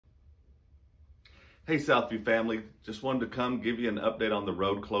Hey Southview family, just wanted to come give you an update on the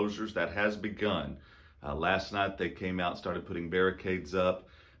road closures that has begun. Last night they came out and started putting barricades up,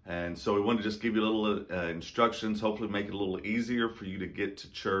 and so we wanted to just give you a little instructions, hopefully make it a little easier for you to get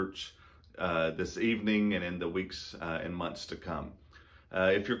to church this evening and in the weeks and months to come.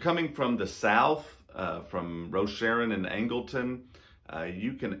 If you're coming from the south, from Rocheron and Angleton,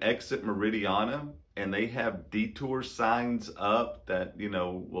 you can exit Meridiana, and they have detour signs up that,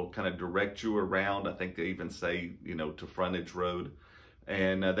 will kind of direct you around. I think they even say, to Frontage Road,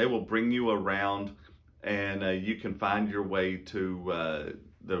 and they will bring you around, and you can find your way to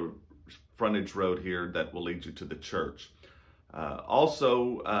the Frontage Road here that will lead you to the church.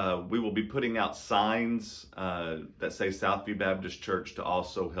 Also, we will be putting out signs that say Southview Baptist Church to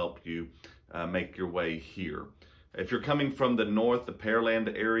also help you make your way here. If you're coming from the north, the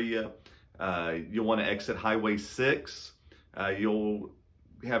Pearland area, you'll want to exit Highway 6. You'll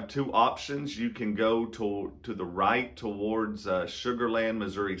have two options. You can go to the right towards Sugarland,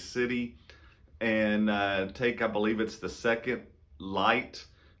 Missouri City, and take, I believe it's the second light,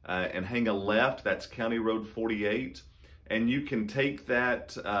 and hang a left. That's County Road 48. And you can take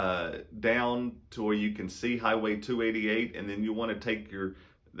that down to where you can see Highway 288, and then you want to take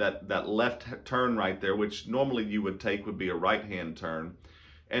that left turn right there, which normally you would take would be a right-hand turn,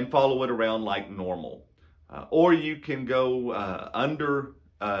 and follow it around like normal. Or you can go under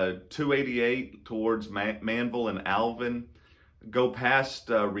 288 towards Manville and Alvin, go past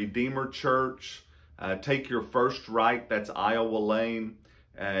Redeemer Church, take your first right, that's Iowa Lane,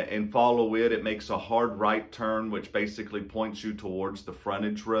 and follow it. It makes a hard right turn, which basically points you towards the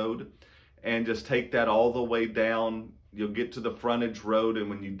Frontage Road, and just take that all the way down. You'll get to the Frontage Road, and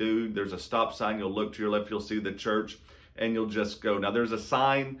when you do, there's a stop sign. You'll look to your left, you'll see the church, and you'll just go. Now, there's a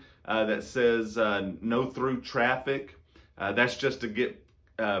sign that says no through traffic. That's just to get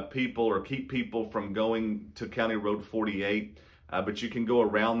people or keep people from going to County Road 48. But you can go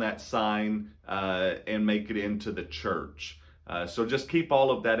around that sign and make it into the church. So just keep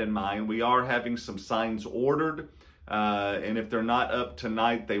all of that in mind. We are having some signs ordered, and if they're not up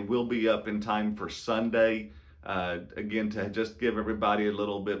tonight, they will be up in time for Sunday. Again, to just give everybody a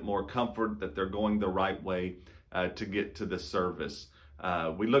little bit more comfort that they're going the right way to get to the service.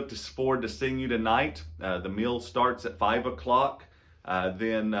 We look forward to seeing you tonight. The meal starts at 5 o'clock.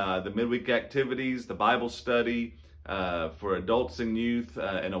 Then the midweek activities, the Bible study for adults and youth,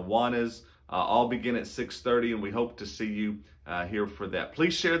 and Awanas all begin at 6:30, and we hope to see you here for that.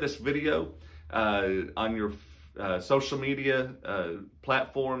 Please share this video on your social media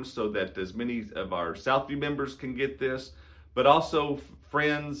platforms so that as many of our Southview members can get this, but also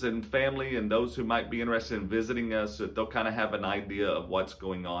friends and family and those who might be interested in visiting us, so that they'll kind of have an idea of what's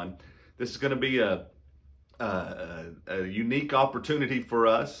going on. This is going to be a unique opportunity for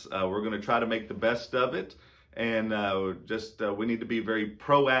us. We're going to try to make the best of it, and we need to be very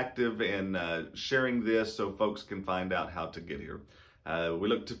proactive in sharing this so folks can find out how to get here. We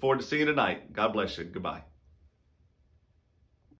look forward to seeing you tonight. God bless you. Goodbye.